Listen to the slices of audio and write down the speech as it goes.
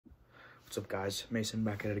What's up, guys? Mason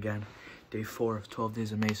back at it again. Day 4 of 12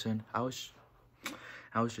 days of Mason. I was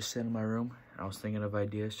just sitting in my room. I was thinking of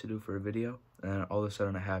ideas to do for a video, and then all of a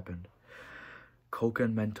sudden it happened. Coca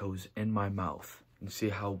and Mentos in my mouth, and see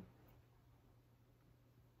how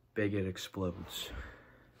big it explodes.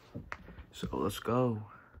 So let's go.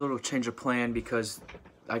 A little change of plan because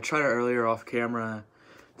I tried it earlier off camera,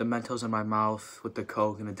 the Mentos in my mouth with the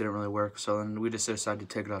Coke, and it didn't really work. So then we just decided to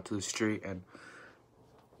take it out to the street and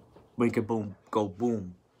make it boom, go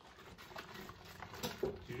boom.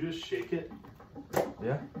 Did you just shake it?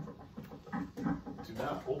 Yeah. Do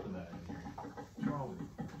not open that in here. What's wrong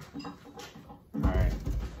with you? All right.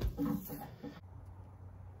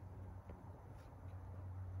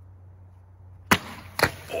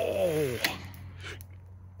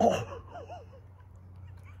 Oh.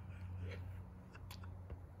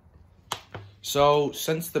 So,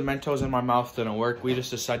 since the Mentos in my mouth didn't work, we just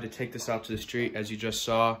decided to take this out to the street. As you just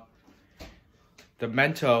saw, the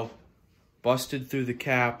Mento busted through the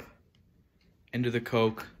cap into the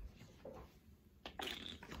Coke.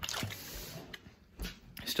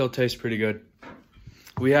 Still tastes pretty good.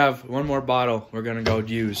 We have one more bottle we're gonna go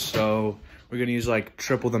use, so we're gonna use like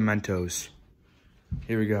triple the Mentos.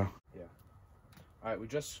 Here we go. Yeah. All right, we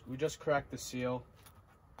just cracked the seal.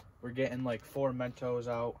 We're getting like 4 Mentos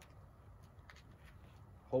out.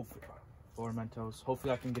 Hopefully, 4 Mentos.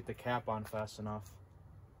 Hopefully I can get the cap on fast enough.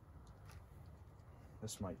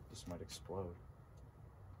 This might explode.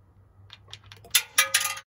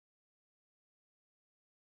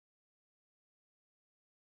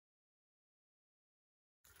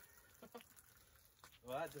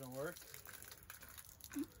 Well, that didn't work.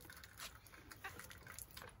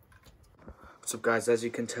 What's up, guys? As you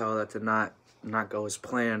can tell, that did not go as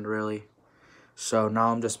planned, really. So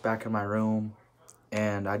now I'm just back in my room,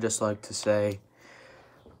 and I'd just like to say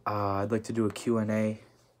I'd like to do a Q&A,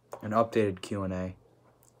 an updated Q&A.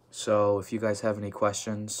 So if you guys have any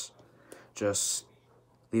questions, just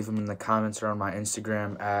leave them in the comments or on my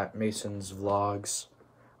Instagram at Mason's Vlogs,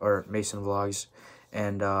 or Mason Vlogs,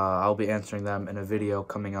 and I'll be answering them in a video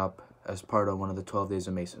coming up as part of one of the 12 days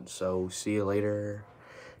of Mason. So see you later.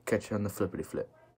 Catch you on the flippity flip.